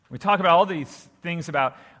We talk about all these things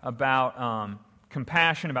about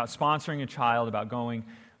compassion, about sponsoring a child, about going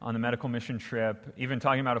on the medical mission trip, even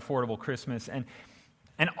talking about affordable Christmas.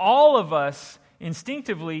 And all of us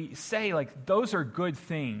instinctively say, like, those are good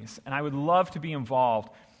things, and I would love to be involved.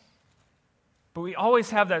 But we always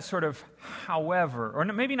have that sort of however, or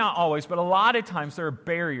maybe not always, but a lot of times there are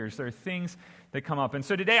barriers, there are things that come up. And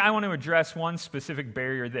so today I want to address one specific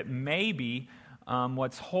barrier that may be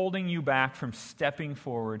what's holding you back from stepping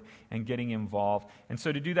forward and getting involved. And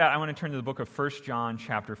so to do that, I want to turn to the book of 1 John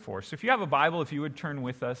chapter 4. So if you have a Bible, if you would turn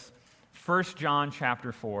with us, 1 John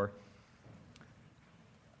chapter 4.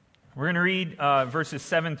 We're going to read verses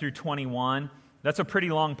 7 through 21. That's a pretty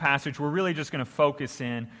long passage. We're really just going to focus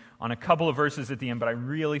in on a couple of verses at the end, but I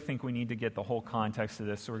really think we need to get the whole context of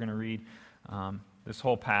this. So we're going to read this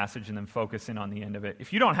whole passage and then focus in on the end of it.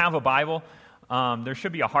 If you don't have a Bible, there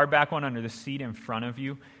should be a hardback one under the seat in front of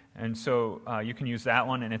you. And so you can use that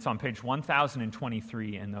one, and it's on page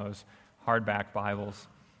 1023 in those hardback Bibles.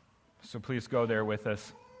 So please go there with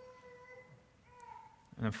us.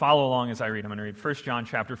 And then follow along as I read. I'm going to read 1 John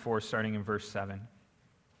chapter 4, starting in verse 7.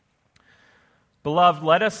 Beloved,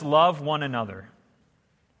 let us love one another,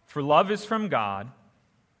 for love is from God,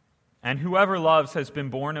 and whoever loves has been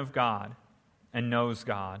born of God and knows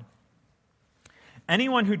God.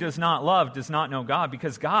 Anyone who does not love does not know God,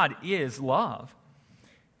 because God is love.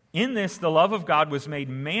 In this, the love of God was made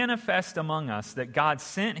manifest among us, that God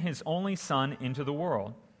sent His only Son into the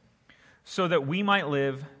world, so that we might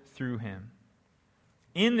live through Him.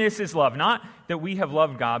 In this is love, not that we have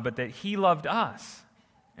loved God, but that He loved us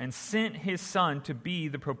and sent His Son to be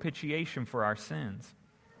the propitiation for our sins.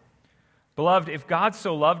 Beloved, if God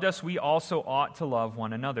so loved us, we also ought to love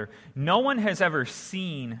one another. No one has ever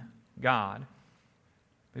seen God.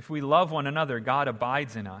 If we love one another, God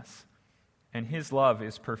abides in us, and His love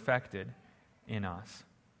is perfected in us.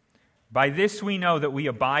 By this we know that we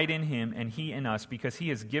abide in Him and He in us, because He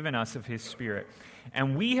has given us of His Spirit.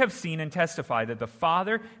 And we have seen and testify that the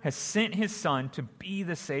Father has sent His Son to be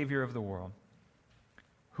the Savior of the world.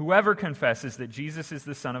 Whoever confesses that Jesus is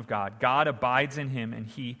the Son of God, God abides in Him and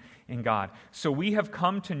He in God. So we have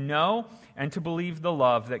come to know and to believe the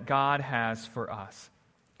love that God has for us.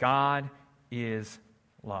 God is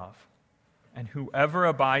love. And whoever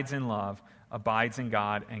abides in love abides in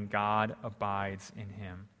God, and God abides in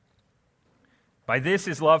him. By this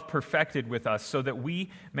is love perfected with us, so that we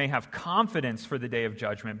may have confidence for the day of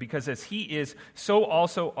judgment, because as He is, so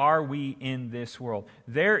also are we in this world.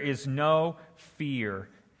 There is no fear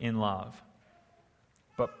in love,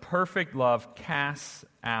 but perfect love casts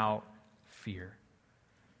out fear.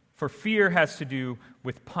 For fear has to do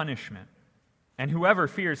with punishment, and whoever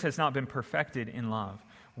fears has not been perfected in love.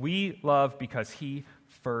 We love because He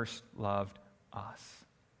first loved us.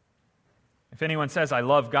 If anyone says, I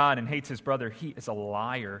love God, and hates his brother, he is a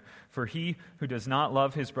liar. For he who does not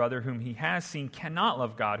love his brother whom he has seen cannot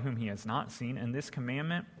love God whom he has not seen. And this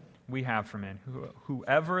commandment we have from Him: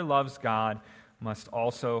 whoever loves God must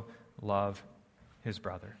also love his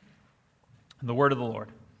brother. The word of the Lord.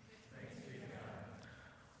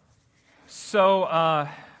 So,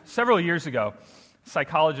 several years ago, a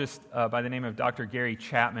psychologist by the name of Dr. Gary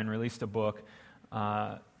Chapman released a book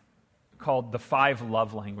called The 5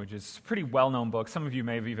 Love Languages. It's a pretty well-known book. Some of you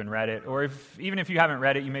may have even read it, or even if you haven't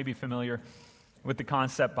read it, you may be familiar with the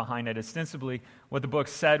concept behind it. Ostensibly, what the book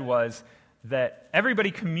said was that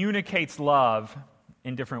everybody communicates love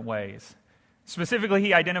in different ways. Specifically,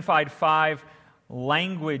 he identified 5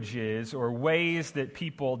 languages or ways that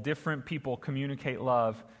different people communicate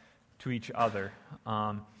love to each other.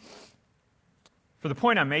 For the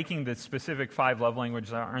point I'm making, the specific 5 love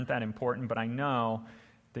languages aren't that important, but I know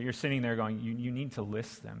that you're sitting there going, you need to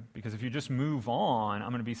list them, because if you just move on,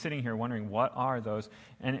 I'm going to be sitting here wondering, what are those?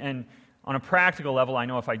 And on a practical level, I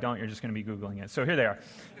know if I don't, you're just going to be Googling it. So here they are.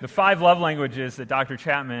 The 5 love languages that Dr.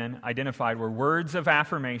 Chapman identified were words of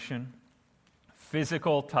affirmation,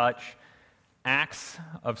 physical touch, acts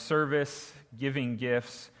of service, giving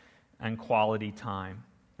gifts, and quality time.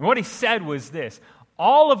 And what he said was this: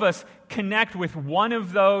 all of us connect with one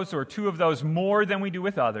of those or 2 of those more than we do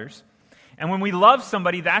with others. And when we love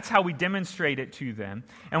somebody, that's how we demonstrate it to them.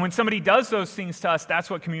 And when somebody does those things to us, that's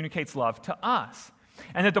what communicates love to us.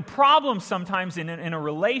 And that the problem sometimes in a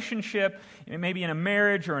relationship, maybe in a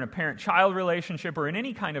marriage or in a parent-child relationship or in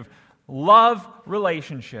any kind of love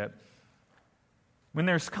relationship, when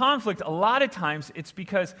there's conflict, a lot of times it's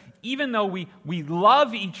because even though we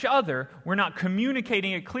love each other, we're not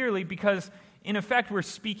communicating it clearly, because in effect we're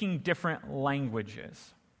speaking different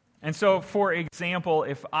languages. And so, for example,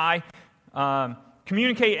 if I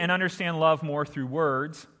communicate and understand love more through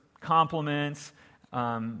words, compliments,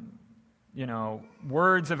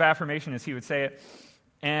 words of affirmation, as he would say it.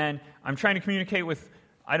 And I'm trying to communicate with,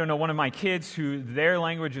 one of my kids who their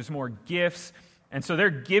language is more gifts. And so they're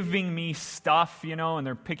giving me stuff, and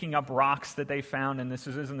they're picking up rocks that they found, and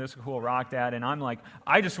isn't this a cool rock, Dad? And I'm like,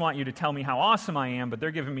 I just want you to tell me how awesome I am, but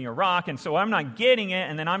they're giving me a rock, and so I'm not getting it,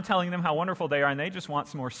 and then I'm telling them how wonderful they are, and they just want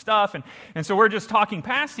some more stuff, and so we're just talking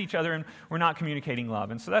past each other, and we're not communicating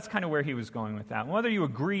love. And so that's kind of where he was going with that. And whether you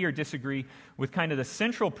agree or disagree with kind of the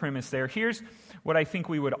central premise there, here's what I think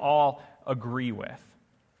we would all agree with,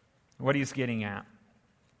 what he's getting at.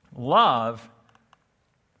 Love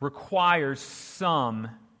requires some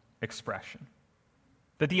expression.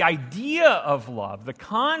 That the idea of love, the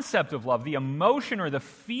concept of love, the emotion or the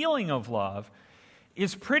feeling of love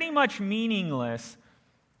is pretty much meaningless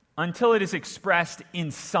until it is expressed in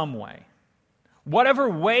some way. Whatever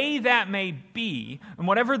way that may be, and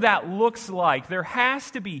whatever that looks like, there has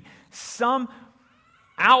to be some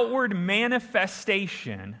outward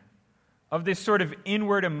manifestation of this sort of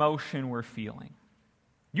inward emotion we're feeling.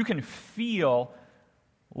 You can feel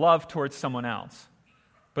love towards someone else.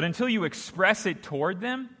 But until you express it toward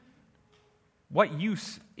them, what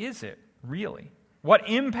use is it, really? What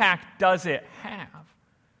impact does it have?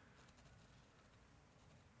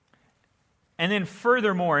 And then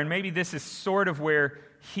furthermore, and maybe this is sort of where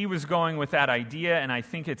he was going with that idea, and I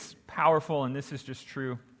think it's powerful, and this is just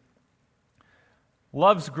true.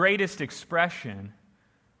 Love's greatest expression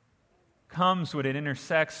comes when it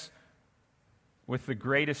intersects with the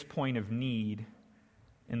greatest point of need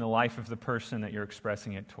in the life of the person that you're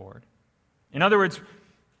expressing it toward. In other words,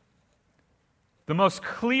 the most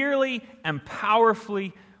clearly and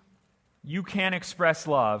powerfully you can express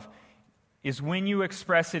love is when you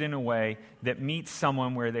express it in a way that meets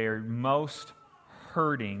someone where they are most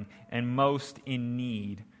hurting and most in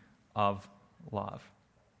need of love.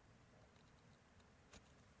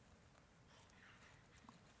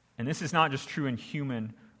 And this is not just true in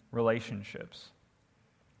human relationships.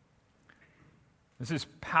 This is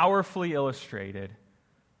powerfully illustrated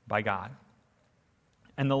by God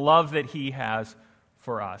and the love that he has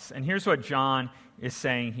for us. And here's what John is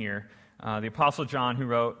saying here. The Apostle John, who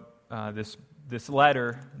wrote this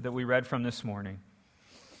letter that we read from this morning.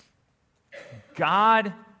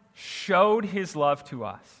 God showed his love to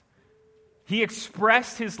us. He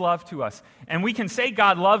expressed his love to us. And we can say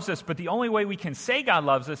God loves us, but the only way we can say God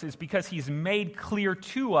loves us is because he's made clear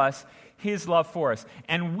to us his love for us.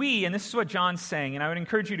 And this is what John's saying, and I would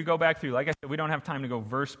encourage you to go back through. Like I said, we don't have time to go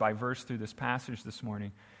verse by verse through this passage this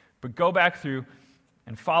morning, but go back through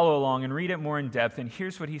and follow along and read it more in depth. And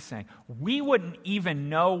here's what he's saying. We wouldn't even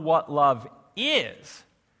know what love is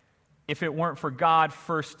if it weren't for God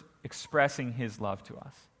first expressing his love to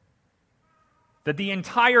us. That the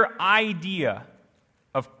entire idea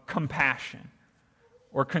of compassion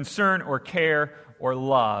or concern or care or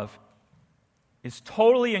love is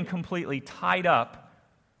totally and completely tied up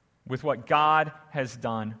with what God has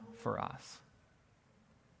done for us.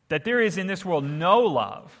 That there is in this world no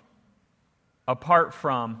love apart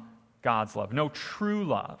from God's love, no true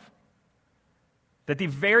love. That the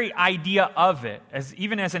very idea of it,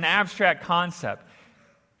 even as an abstract concept,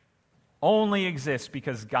 only exists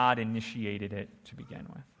because God initiated it to begin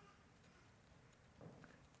with.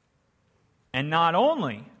 And not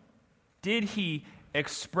only did he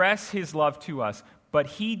express his love to us, but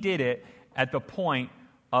he did it at the point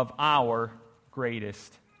of our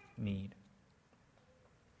greatest need.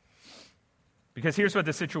 Because here's what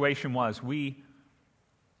the situation was. We,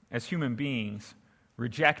 as human beings,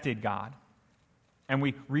 rejected God. And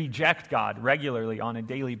we reject God regularly on a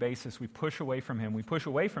daily basis. We push away from him. We push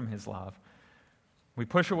away from his love. We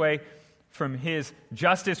push away from his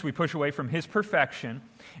justice. We push away from his perfection.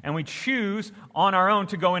 And we choose on our own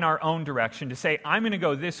to go in our own direction, to say, I'm going to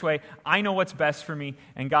go this way. I know what's best for me.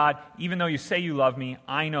 And God, even though you say you love me,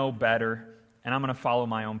 I know better. And I'm going to follow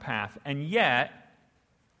my own path. And yet,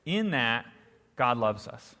 in that, God loves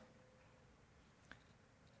us.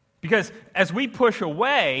 Because as we push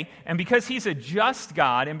away, and because he's a just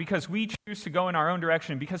God, and because we choose to go in our own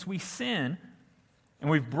direction, because we sin,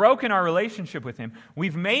 and we've broken our relationship with him,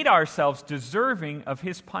 we've made ourselves deserving of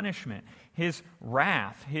his punishment, his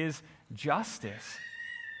wrath, his justice.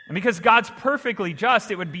 And because God's perfectly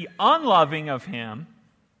just, it would be unloving of him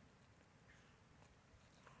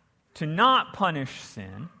to not punish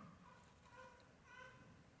sin.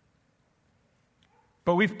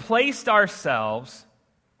 But we've placed ourselves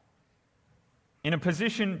in a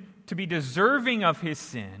position to be deserving of his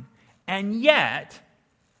sin, and yet,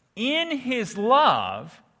 in his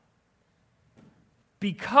love,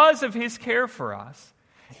 because of his care for us,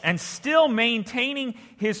 and still maintaining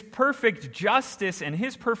his perfect justice and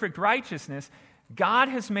his perfect righteousness, God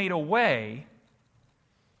has made a way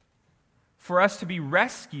for us to be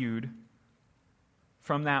rescued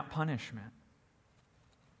from that punishment.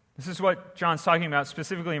 This is what John's talking about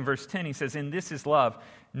specifically in verse 10. He says, "And this is love,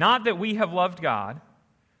 not that we have loved God,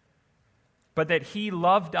 but that he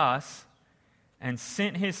loved us and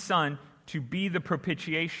sent his Son to be the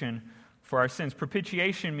propitiation for our sins."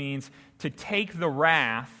 Propitiation means to take the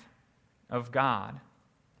wrath of God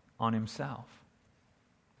on himself.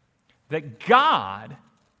 That God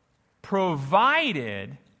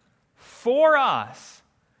provided for us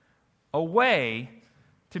a way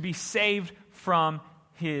to be saved from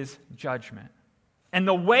his judgment. And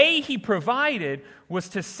the way he provided was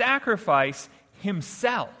to sacrifice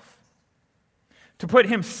himself, to put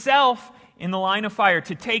himself in the line of fire,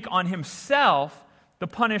 to take on himself the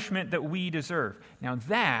punishment that we deserve. Now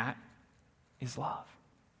that is love.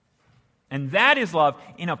 And that is love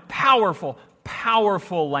in a powerful,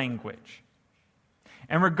 powerful language.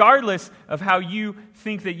 And regardless of how you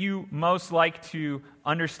think that you most like to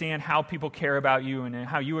understand how people care about you and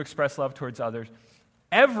how you express love towards others,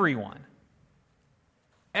 everyone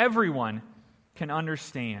can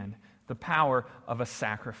understand the power of a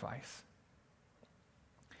sacrifice.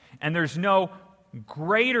 And there's no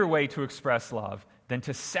greater way to express love than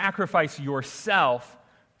to sacrifice yourself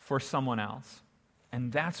for someone else.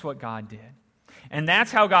 And that's what God did. And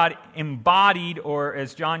that's how God embodied, or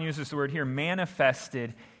as John uses the word here,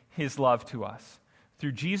 manifested his love to us.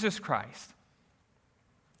 Through Jesus Christ,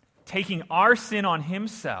 taking our sin on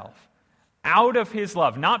himself out of his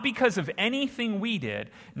love, not because of anything we did,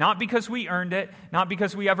 not because we earned it, not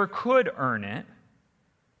because we ever could earn it,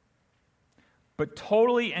 but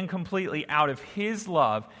totally and completely out of his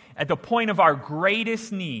love at the point of our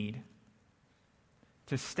greatest need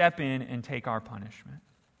to step in and take our punishment.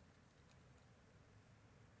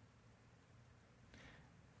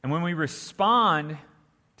 And when we respond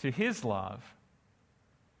to his love,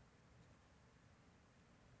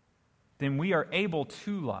 then we are able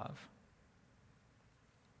to love.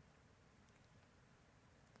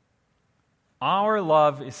 Our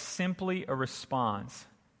love is simply a response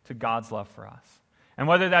to God's love for us. And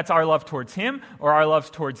whether that's our love towards him or our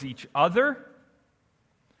love towards each other,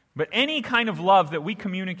 but any kind of love that we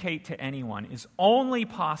communicate to anyone is only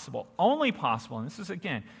possible, and this is,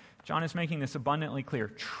 again, John is making this abundantly clear.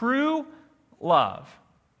 True love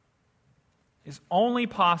is only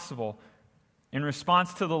possible in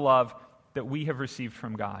response to the love that we have received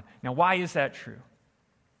from God. Now, why is that true?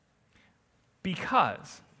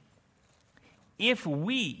 Because if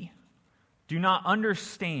we do not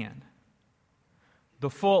understand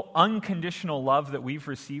the full unconditional love that we've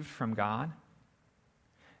received from God,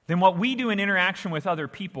 then what we do in interaction with other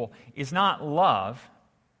people is not love.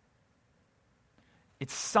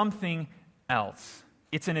 It's something else.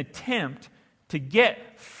 It's an attempt to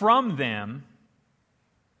get from them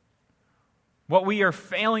what we are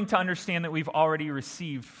failing to understand that we've already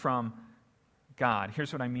received from God.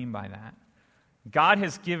 Here's what I mean by that. God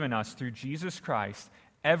has given us, through Jesus Christ,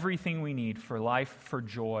 everything we need for life, for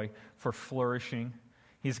joy, for flourishing.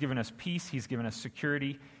 He's given us peace. He's given us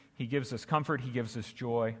security. He gives us comfort. He gives us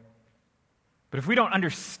joy. But if we don't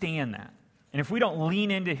understand that, and if we don't lean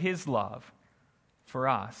into his love for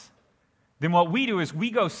us, then what we do is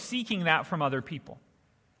we go seeking that from other people.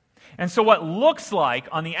 And so what looks like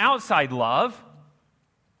on the outside love,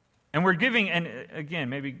 and we're giving, and again,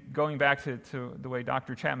 maybe going back to the way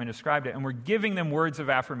Dr. Chapman described it, and we're giving them words of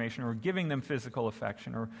affirmation, or we're giving them physical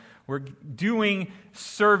affection, or we're doing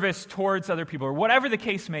service towards other people, or whatever the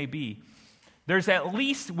case may be, there's at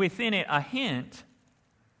least within it a hint,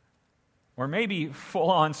 or maybe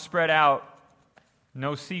full-on spread out,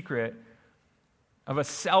 no secret, of a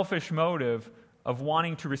selfish motive of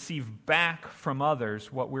wanting to receive back from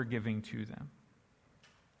others what we're giving to them.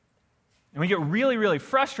 And we get really, really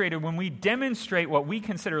frustrated when we demonstrate what we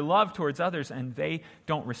consider love towards others and they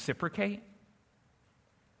don't reciprocate.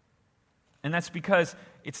 And that's because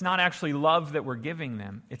it's not actually love that we're giving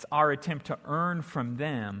them. It's our attempt to earn from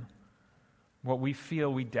them what we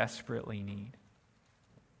feel we desperately need.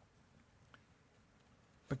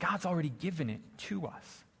 But God's already given it to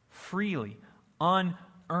us freely,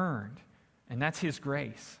 unearned. And that's his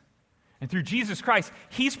grace. And through Jesus Christ,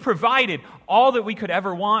 he's provided all that we could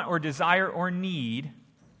ever want or desire or need,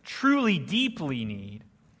 truly, deeply need.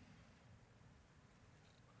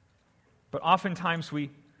 But oftentimes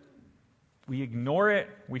we ignore it,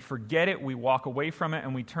 we forget it, we walk away from it,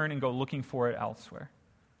 and we turn and go looking for it elsewhere.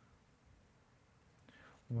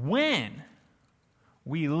 When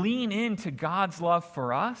we lean into God's love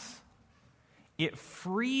for us, it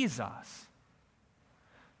frees us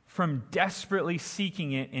from desperately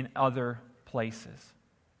seeking it in other places.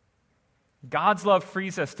 God's love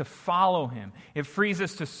frees us to follow Him. It frees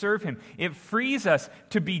us to serve Him. It frees us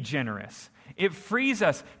to be generous. It frees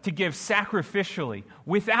us to give sacrificially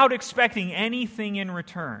without expecting anything in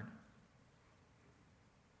return.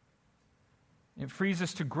 It frees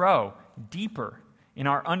us to grow deeper in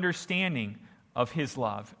our understanding of His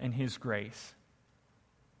love and His grace.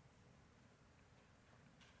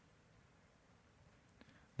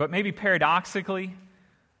 But maybe paradoxically,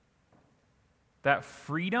 that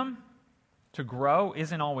freedom to grow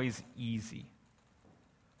isn't always easy.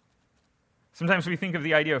 Sometimes we think of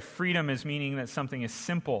the idea of freedom as meaning that something is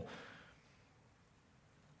simple.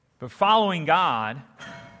 But following God,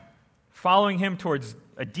 following Him towards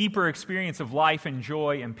a deeper experience of life and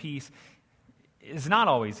joy and peace, is not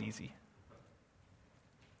always easy.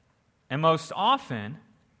 And most often,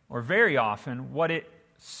 or very often, what it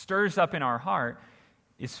stirs up in our heart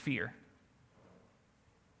is fear.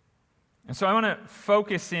 And so I want to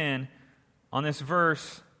focus in on this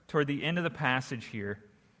verse toward the end of the passage here,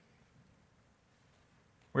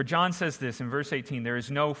 where John says this in verse 18, "There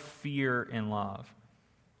is no fear in love,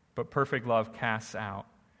 but perfect love casts out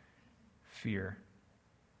fear."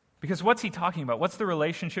 Because what's he talking about? What's the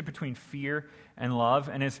relationship between fear and love?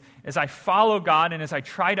 And as I follow God and as I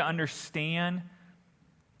try to understand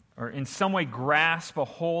or in some way grasp a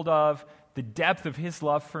hold of the depth of His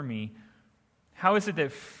love for me, how is it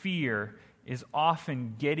that fear is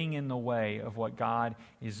often getting in the way of what God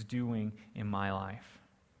is doing in my life?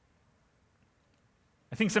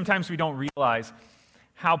 I think sometimes we don't realize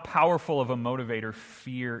how powerful of a motivator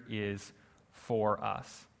fear is for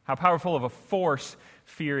us, how powerful of a force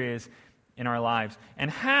fear is in our lives, and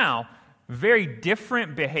how very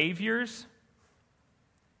different behaviors,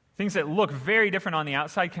 things that look very different on the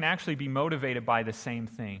outside, can actually be motivated by the same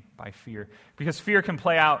thing, by fear. Because fear can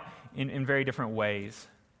play out in very different ways.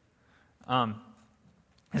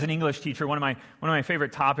 As an English teacher, one of my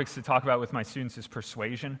favorite topics to talk about with my students is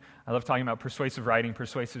persuasion. I love talking about persuasive writing,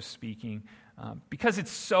 persuasive speaking, because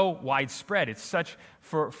it's so widespread. It's such,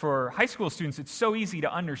 for high school students, it's so easy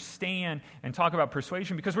to understand and talk about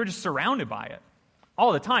persuasion because we're just surrounded by it.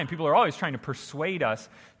 All the time, people are always trying to persuade us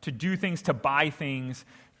to do things, to buy things,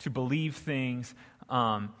 to believe things,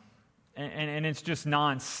 and it's just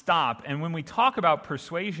nonstop. And when we talk about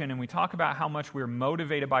persuasion and we talk about how much we're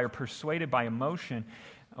motivated by or persuaded by emotion,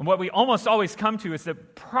 and what we almost always come to is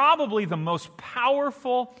that probably the most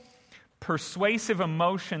powerful, persuasive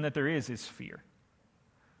emotion that there is fear.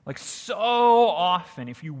 Like so often,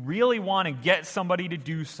 if you really want to get somebody to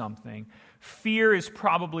do something, fear is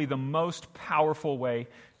probably the most powerful way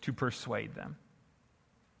to persuade them.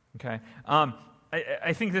 Okay?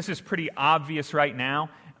 I think this is pretty obvious right now.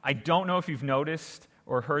 I don't know if you've noticed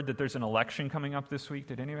or heard that there's an election coming up this week.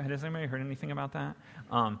 Has anybody heard anything about that?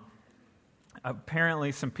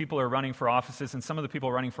 Apparently, some people are running for offices, and some of the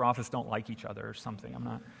people running for office don't like each other or something. I'm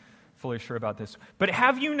not fully sure about this. But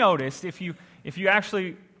have you noticed, if you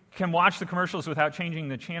actually can watch the commercials without changing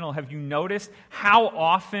the channel, have you noticed how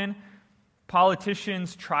often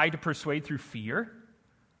politicians try to persuade through fear?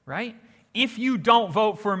 Right? If you don't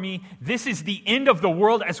vote for me, this is the end of the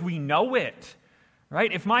world as we know it.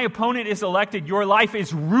 Right? If my opponent is elected, your life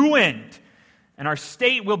is ruined, and our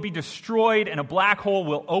state will be destroyed, and a black hole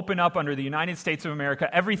will open up under the United States of America.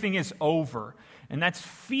 Everything is over. And that's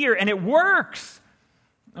fear, and it works.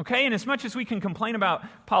 Okay? And as much as we can complain about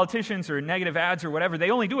politicians or negative ads or whatever, they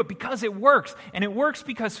only do it because it works. And it works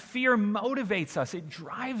because fear motivates us. It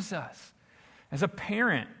drives us. As a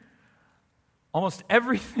parent, almost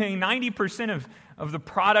everything, 90% of the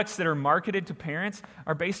products that are marketed to parents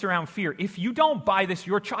are based around fear. If you don't buy this,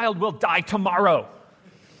 your child will die tomorrow.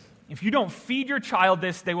 If you don't feed your child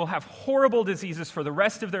this, they will have horrible diseases for the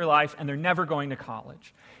rest of their life, and they're never going to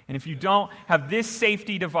college. And if you don't have this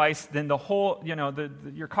safety device, then the whole,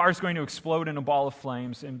 your car's going to explode in a ball of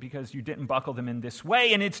flames, and because you didn't buckle them in this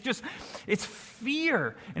way. And it's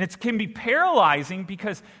fear. And it can be paralyzing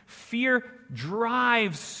because fear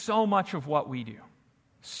drives so much of what we do.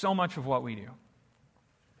 So much of what we do.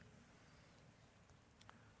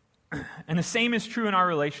 And the same is true in our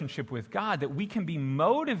relationship with God, that we can be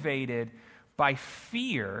motivated by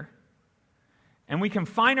fear, and we can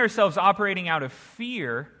find ourselves operating out of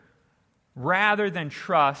fear rather than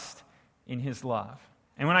trust in His love.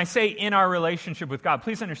 And when I say in our relationship with God,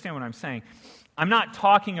 please understand what I'm saying. I'm not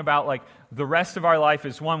talking about like the rest of our life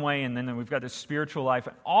is one way, and then we've got this spiritual life.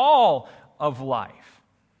 All of life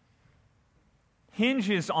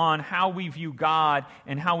hinges on how we view God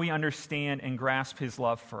and how we understand and grasp His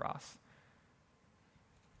love for us.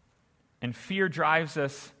 And fear drives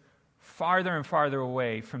us farther and farther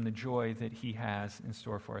away from the joy that he has in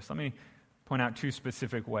store for us. Let me point out two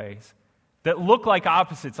specific ways that look like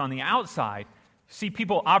opposites on the outside. You see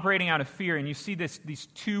people operating out of fear, and you see these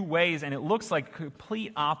two ways, and it looks like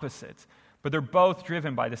complete opposites, but they're both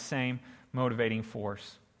driven by the same motivating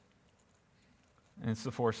force. And it's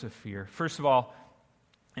the force of fear. First of all,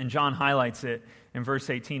 and John highlights it in verse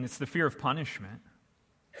 18, it's the fear of punishment.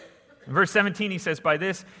 In verse 17, he says, "By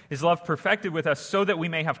this is love perfected with us, so that we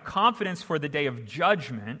may have confidence for the day of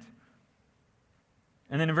judgment."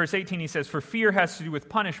 And then in verse 18, he says, "For fear has to do with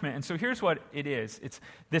punishment." And so here's what it is. It's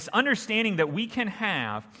this understanding that we can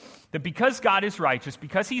have that because God is righteous,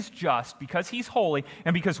 because he's just, because he's holy,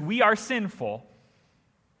 and because we are sinful,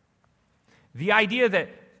 the idea that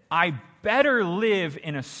I better live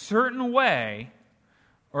in a certain way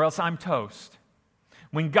or else I'm toast.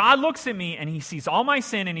 When God looks at me and he sees all my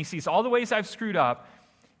sin and he sees all the ways I've screwed up,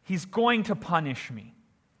 he's going to punish me.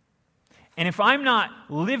 And if I'm not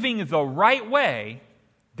living the right way,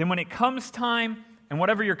 then when it comes time, and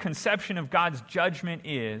whatever your conception of God's judgment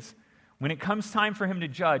is, when it comes time for him to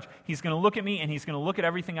judge, he's going to look at me and he's going to look at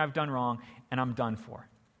everything I've done wrong, and I'm done for.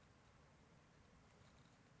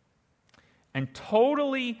 And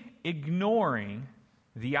totally ignoring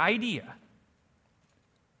the idea,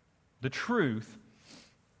 the truth,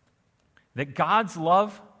 that God's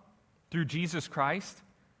love through Jesus Christ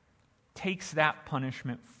takes that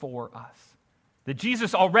punishment for us. That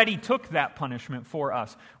Jesus already took that punishment for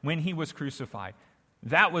us when he was crucified.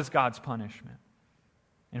 That was God's punishment.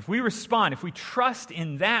 And if we respond, if we trust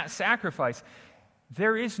in that sacrifice,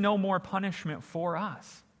 there is no more punishment for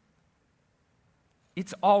us.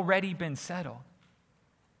 It's already been settled.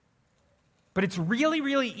 But it's really,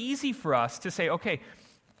 really easy for us to say, okay,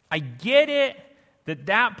 I get it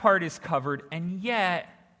that part is covered, and yet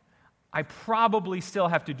I probably still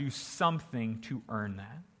have to do something to earn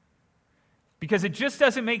that. Because it just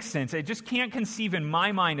doesn't make sense. I just can't conceive in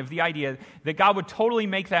my mind of the idea that God would totally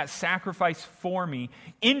make that sacrifice for me,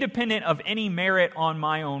 independent of any merit on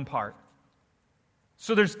my own part.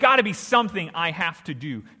 So there's got to be something I have to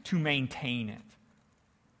do to maintain it.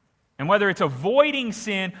 And whether it's avoiding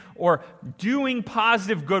sin or doing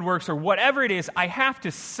positive good works or whatever it is, I have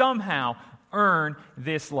to somehow earn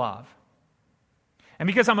this love. And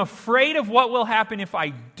because I'm afraid of what will happen if I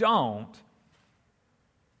don't,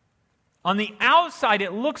 on the outside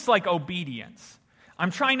it looks like obedience.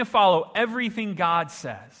 I'm trying to follow everything God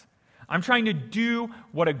says. I'm trying to do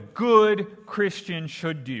what a good Christian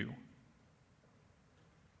should do.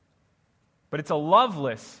 But it's a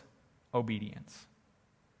loveless obedience.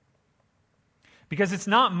 Because it's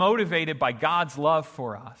not motivated by God's love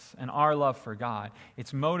for us and our love for God.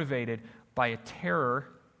 It's motivated by a terror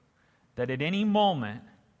that at any moment,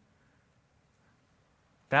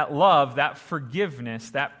 that love, that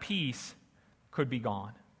forgiveness, that peace could be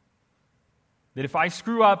gone. That if I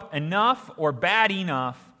screw up enough or bad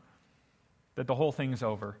enough, that the whole thing's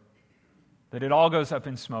over. That it all goes up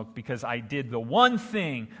in smoke because I did the one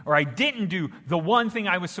thing, or I didn't do the one thing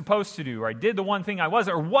I was supposed to do, or I did the one thing I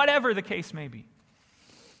wasn't, or whatever the case may be.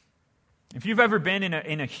 If you've ever been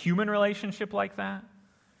in a human relationship like that,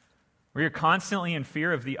 where you're constantly in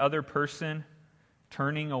fear of the other person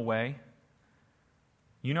turning away,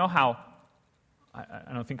 you know how,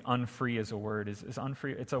 I don't think unfree is a word. Is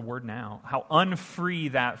unfree? It's a word now. How unfree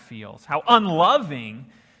that feels. How unloving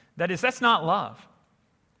that is. That's not love.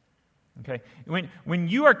 Okay? When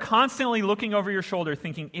you are constantly looking over your shoulder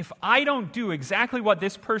thinking, if I don't do exactly what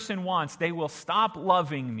this person wants, they will stop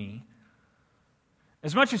loving me.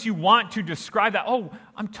 As much as you want to describe that, oh,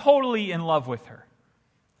 I'm totally in love with her.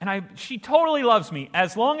 And she totally loves me.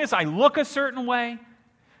 As long as I look a certain way,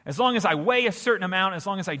 as long as I weigh a certain amount, as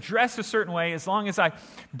long as I dress a certain way, as long as I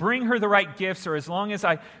bring her the right gifts, or as long as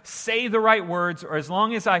I say the right words, or as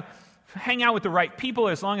long as I hang out with the right people,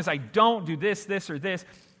 as long as I don't do this, or this,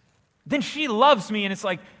 then she loves me. And it's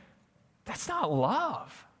like, that's not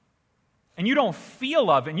love. And you don't feel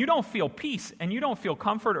love, and you don't feel peace, and you don't feel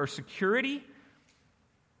comfort or security.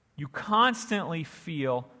 You constantly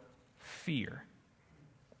feel fear.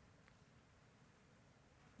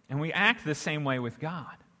 And we act the same way with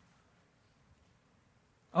God.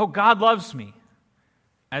 Oh, God loves me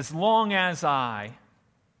as long as I,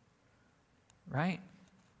 right?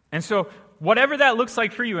 And so whatever that looks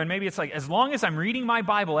like for you, and maybe it's like, as long as I'm reading my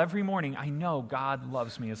Bible every morning, I know God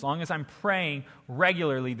loves me. As long as I'm praying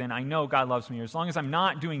regularly, then I know God loves me. Or as long as I'm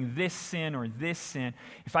not doing this sin or this sin,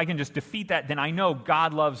 if I can just defeat that, then I know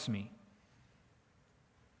God loves me.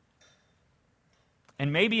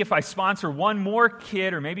 And maybe if I sponsor one more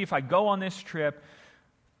kid, or maybe if I go on this trip,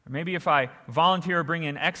 Or maybe if I volunteer or bring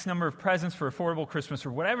in X number of presents for affordable Christmas,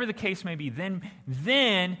 or whatever the case may be,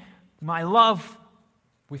 then my love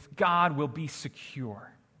with God will be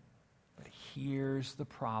secure. But here's the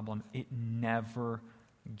problem. It never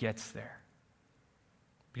gets there.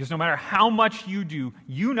 Because no matter how much you do,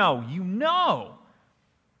 you know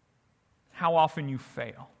how often you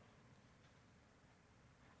fail.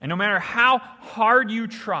 And no matter how hard you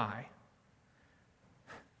try,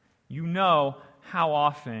 you know how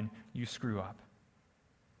often you screw up.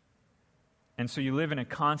 And so you live in a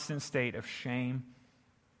constant state of shame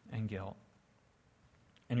and guilt.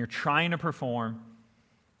 And you're trying to perform,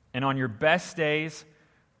 and on your best days,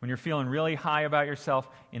 when you're feeling really high about yourself,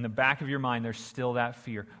 in the back of your mind, there's still that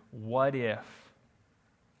fear. What if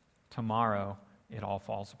tomorrow it all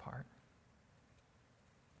falls apart?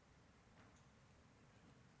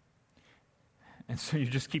 And so you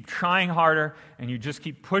just keep trying harder, and you just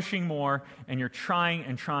keep pushing more, and you're trying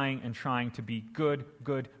and trying and trying to be good,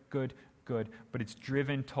 but it's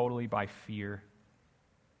driven totally by fear.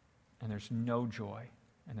 And there's no joy,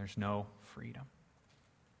 and there's no freedom.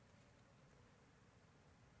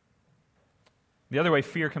 The other way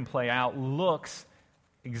fear can play out looks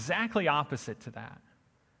exactly opposite to that,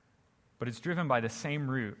 but it's driven by the same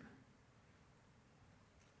root.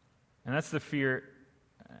 And that's the fear,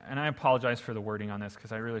 and I apologize for the wording on this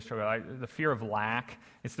because I really struggle. The fear of lack.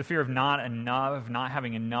 It's the fear of not enough, of not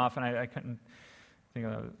having enough, and I couldn't think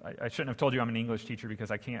of, I shouldn't have told you I'm an English teacher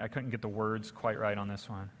because I couldn't get the words quite right on this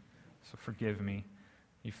one. So forgive me.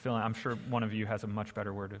 I'm sure one of you has a much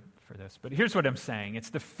better word for this. But here's what I'm saying. It's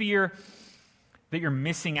the fear that you're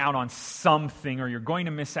missing out on something, or you're going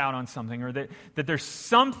to miss out on something, or that there's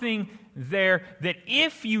something there that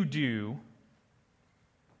if you do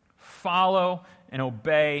follow and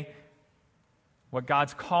obey what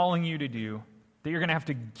God's calling you to do, that you're going to have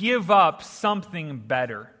to give up something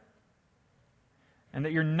better. And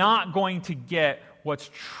that you're not going to get what's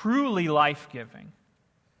truly life-giving.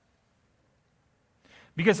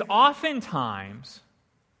 Because oftentimes,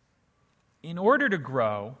 in order to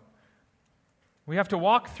grow, we have to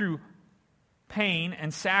walk through pain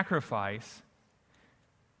and sacrifice,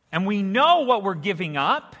 and we know what we're giving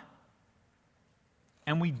up,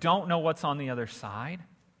 and we don't know what's on the other side.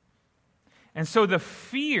 And so the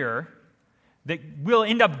fear that we'll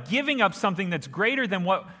end up giving up something that's greater than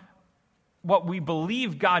what we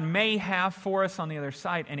believe God may have for us on the other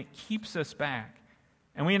side, and it keeps us back.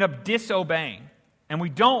 And we end up disobeying, and we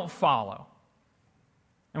don't follow.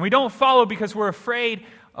 And we don't follow because we're afraid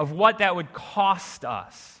of what that would cost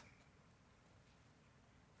us.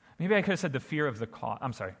 Maybe I could have said the fear of the cost.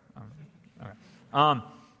 I'm sorry. All right.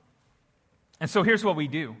 And so here's what we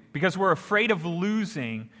do. Because we're afraid of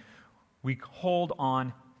losing, we hold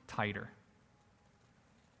on tighter.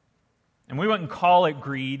 And we wouldn't call it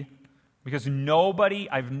greed, because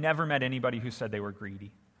I've never met anybody who said they were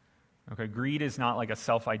greedy. Okay, greed is not like a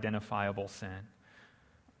self-identifiable sin.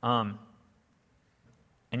 And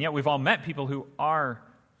yet we've all met people who are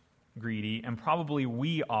greedy, and probably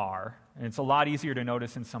we are, and it's a lot easier to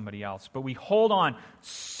notice in somebody else. But we hold on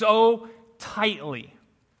so tightly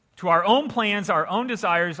to our own plans, our own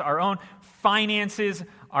desires, our own finances,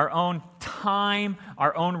 our own time,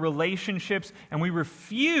 our own relationships, and we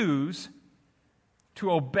refuse to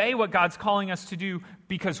obey what God's calling us to do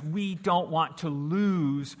because we don't want to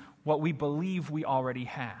lose what we believe we already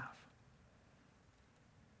have.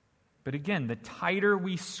 But again, the tighter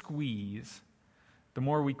we squeeze, the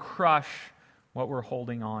more we crush what we're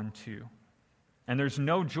holding on to. And there's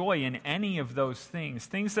no joy in any of those things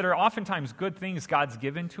that are oftentimes good things God's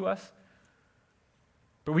given to us,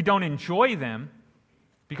 but we don't enjoy them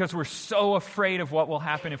because we're so afraid of what will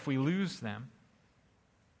happen if we lose them.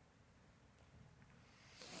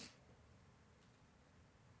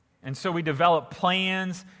 And so we develop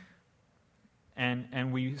plans,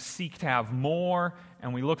 and we seek to have more,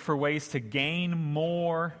 and we look for ways to gain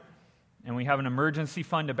more, and we have an emergency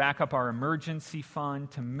fund to back up our emergency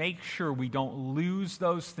fund to make sure we don't lose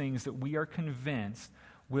those things that we are convinced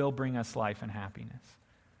will bring us life and happiness.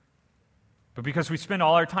 But because we spend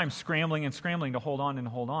all our time scrambling to hold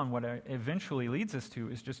on, what it eventually leads us to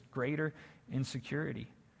is just greater insecurity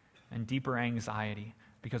and deeper anxiety.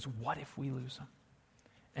 Because what if we lose them?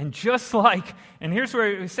 And and here's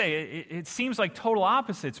where we say, it seems like total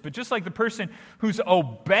opposites, but just like the person who's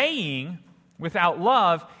obeying without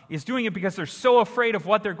love is doing it because they're so afraid of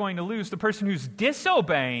what they're going to lose, the person who's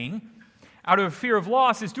disobeying out of a fear of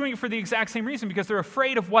loss is doing it for the exact same reason, because they're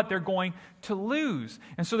afraid of what they're going to lose.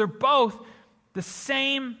 And so they're both the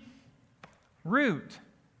same root.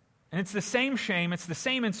 And it's the same shame, it's the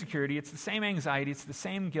same insecurity, it's the same anxiety, it's the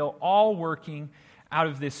same guilt, all working out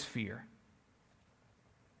of this fear.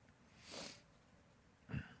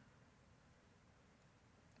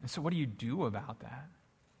 And so what do you do about that?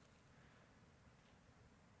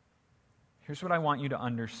 Here's what I want you to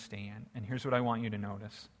understand, and here's what I want you to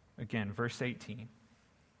notice. Again, verse 18.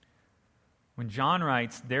 When John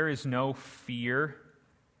writes, there is no fear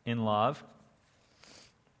in love,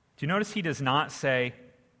 do you notice he does not say,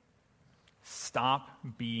 stop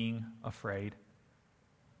being afraid?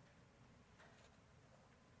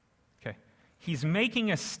 Okay. He's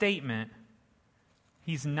making a statement.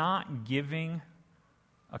 He's not giving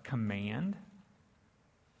a command.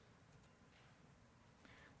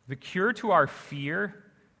 The cure to our fear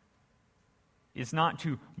is not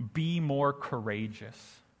to be more courageous.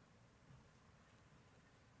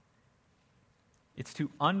 It's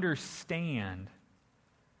to understand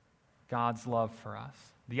God's love for us.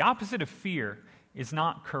 The opposite of fear is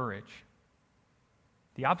not courage.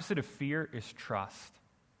 The opposite of fear is trust.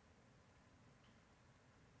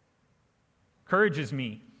 Courage is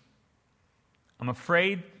me. I'm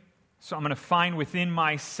afraid, so I'm going to find within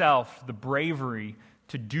myself the bravery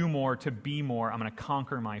to do more, to be more. I'm going to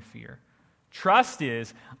conquer my fear. Trust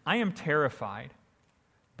is, I am terrified,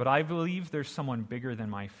 but I believe there's someone bigger than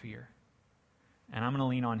my fear. And I'm going to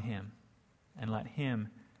lean on Him and let Him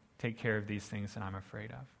take care of these things that I'm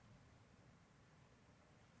afraid of.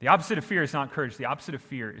 The opposite of fear is not courage. The opposite of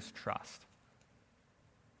fear is trust.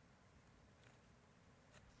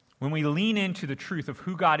 When we lean into the truth of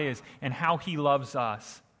who God is and how He loves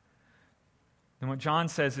us, then what John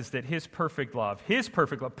says is that His perfect love,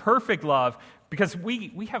 because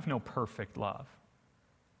we have no perfect love.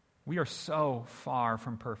 We are so far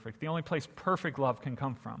from perfect. The only place perfect love can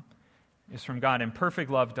come from is from God. And perfect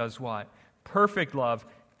love does what? Perfect love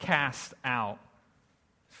casts out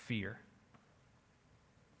fear.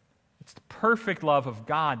 It's the perfect love of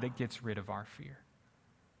God that gets rid of our fear.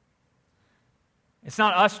 It's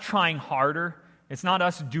not us trying harder. It's not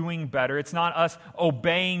us doing better. It's not us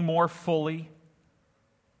obeying more fully.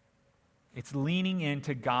 It's leaning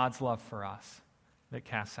into God's love for us that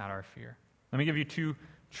casts out our fear. Let me give you two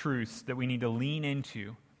truths that we need to lean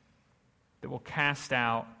into that will cast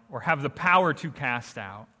out or have the power to cast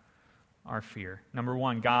out our fear. Number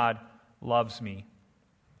one, God loves me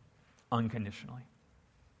unconditionally.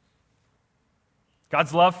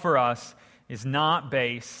 God's love for us is not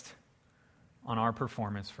based on our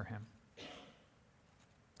performance for Him.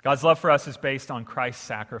 God's love for us is based on Christ's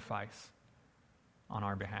sacrifice on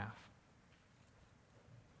our behalf.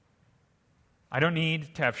 I don't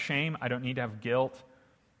need to have shame. I don't need to have guilt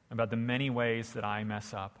about the many ways that I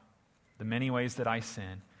mess up, the many ways that I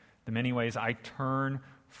sin, the many ways I turn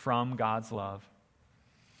from God's love.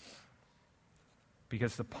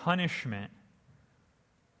 Because the punishment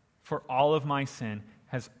for all of my sin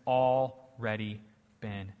has already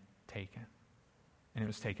been taken. And it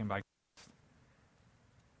was taken by Christ.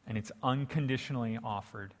 And it's unconditionally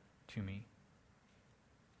offered to me.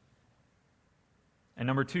 And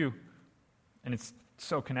number two, and it's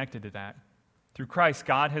so connected to that, through Christ,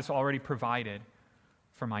 God has already provided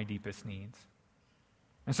for my deepest needs.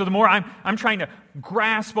 And so the more I'm trying to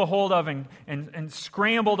grasp a hold of and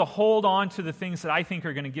scramble to hold on to the things that I think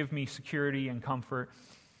are going to give me security and comfort,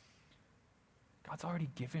 God's already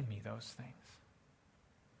given me those things.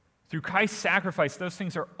 Through Christ's sacrifice, those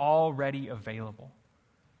things are already available.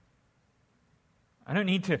 I don't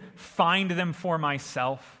need to find them for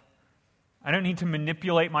myself. I don't need to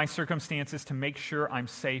manipulate my circumstances to make sure I'm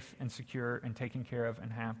safe and secure and taken care of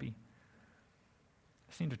and happy. I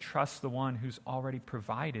just need to trust the one who's already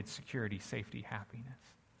provided security, safety, happiness.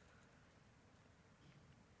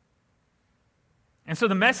 And so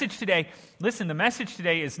the message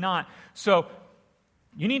today is not, so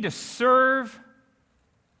you need to serve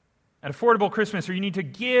at Affordable Christmas, or you need to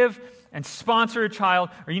give and sponsor a child,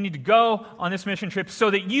 or you need to go on this mission trip so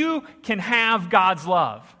that you can have God's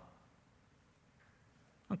love.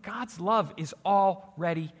 Well, God's love is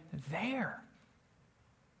already there.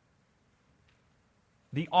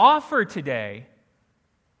 The offer today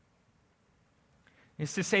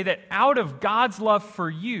is to say that out of God's love for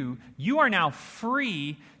you, you are now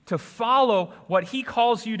free to follow what He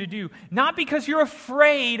calls you to do, not because you're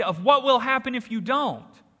afraid of what will happen if you don't,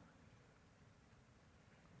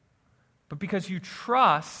 but because you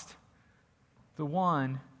trust the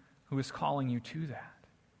one who is calling you to that.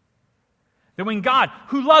 That when God,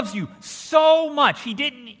 who loves you so much, He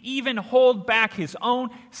didn't even hold back His own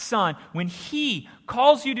Son, when He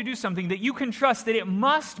calls you to do something, that you can trust that it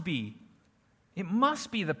must be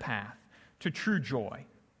the path to true joy,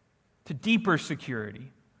 to deeper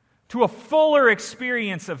security, to a fuller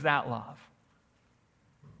experience of that love.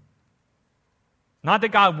 Not that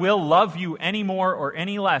God will love you any more or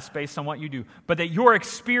any less based on what you do, but that your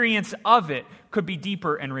experience of it could be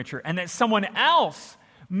deeper and richer, and that someone else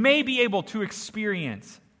may be able to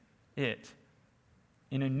experience it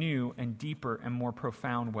in a new and deeper and more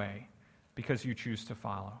profound way because you choose to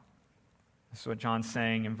follow. This is what John's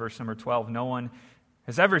saying in verse number 12. No one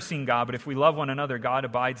has ever seen God, but if we love one another, God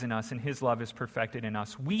abides in us, and his love is perfected in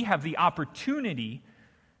us. We have the opportunity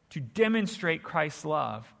to demonstrate Christ's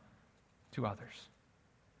love to others.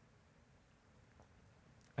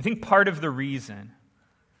 I think part of the reason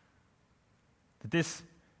that this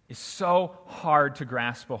is so hard to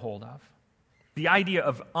grasp a hold of, the idea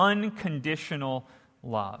of unconditional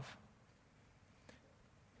love,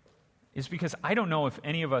 is because I don't know if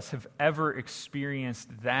any of us have ever experienced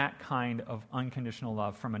that kind of unconditional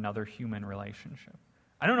love from another human relationship.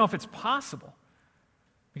 I don't know if it's possible.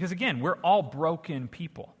 Because again, we're all broken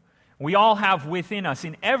people. We all have within us,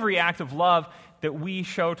 in every act of love that we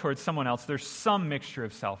show towards someone else, there's some mixture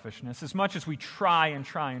of selfishness, as much as we try,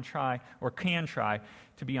 or can try,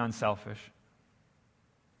 to be unselfish.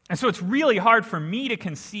 And so it's really hard for me to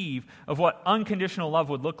conceive of what unconditional love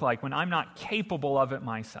would look like when I'm not capable of it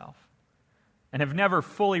myself and have never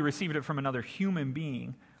fully received it from another human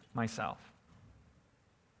being myself.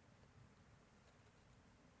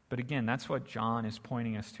 But again, that's what John is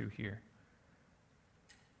pointing us to here.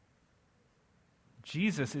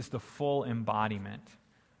 Jesus is the full embodiment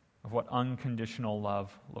of what unconditional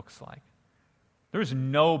love looks like. There is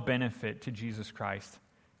no benefit to Jesus Christ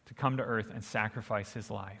to come to earth and sacrifice his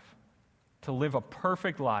life, to live a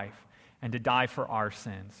perfect life and to die for our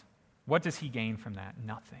sins. What does he gain from that?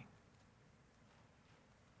 Nothing.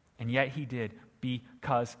 And yet he did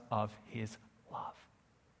because of his love.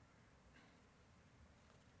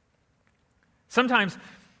 Sometimes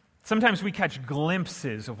we catch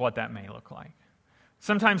glimpses of what that may look like.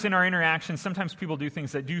 Sometimes in our interactions, sometimes people do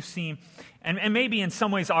things that do seem, and maybe in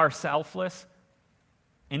some ways are selfless,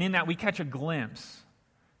 and in that we catch a glimpse,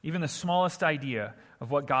 even the smallest idea of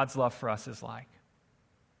what God's love for us is like.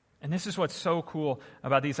 And this is what's so cool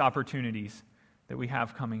about these opportunities that we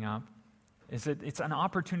have coming up, is that it's an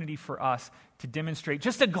opportunity for us to demonstrate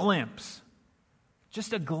just a glimpse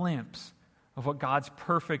of what God's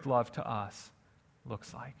perfect love to us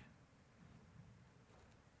looks like.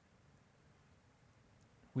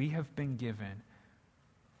 We have been given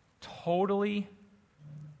totally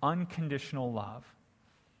unconditional love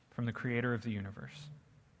from the Creator of the universe.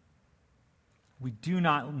 We do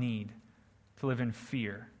not need to live in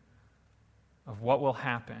fear of what will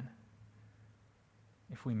happen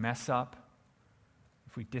if we mess up,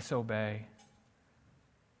 if we disobey.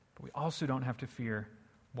 But we also don't have to fear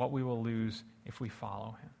what we will lose if we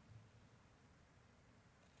follow him.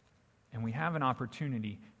 And we have an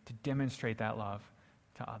opportunity to demonstrate that love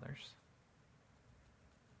to others.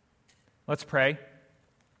 Let's pray.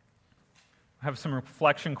 I have some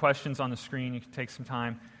reflection questions on the screen. You can take some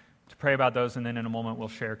time to pray about those, and then in a moment we'll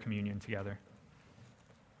share communion together.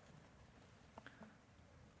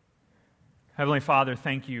 Heavenly Father,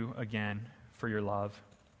 thank you again for your love.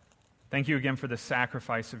 Thank you again for the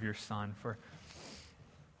sacrifice of your Son. For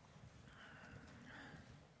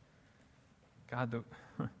God,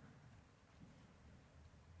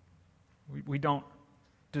 we don't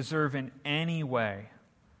deserve in any way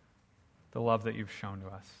the love that you've shown to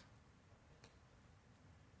us.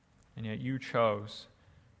 And yet you chose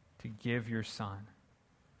to give your Son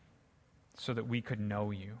so that we could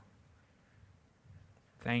know you.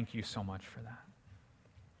 Thank you so much for that.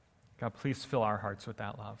 God, please fill our hearts with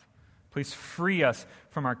that love. Please free us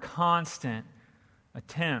from our constant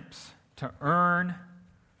attempts to earn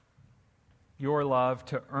your love,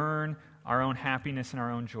 to earn our own happiness and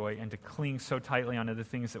our own joy, and to cling so tightly onto the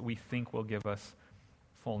things that we think will give us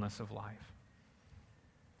fullness of life.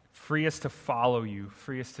 Free us to follow you.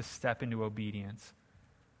 Free us to step into obedience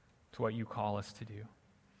to what you call us to do.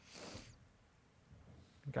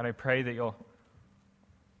 God, I pray that you'll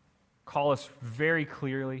call us very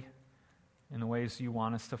clearly in the ways you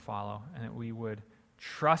want us to follow, and that we would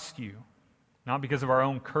trust you, not because of our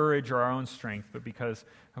own courage or our own strength, but because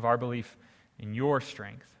of our belief in your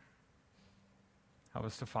strength. Help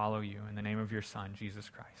us to follow you in the name of your Son, Jesus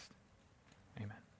Christ. Amen.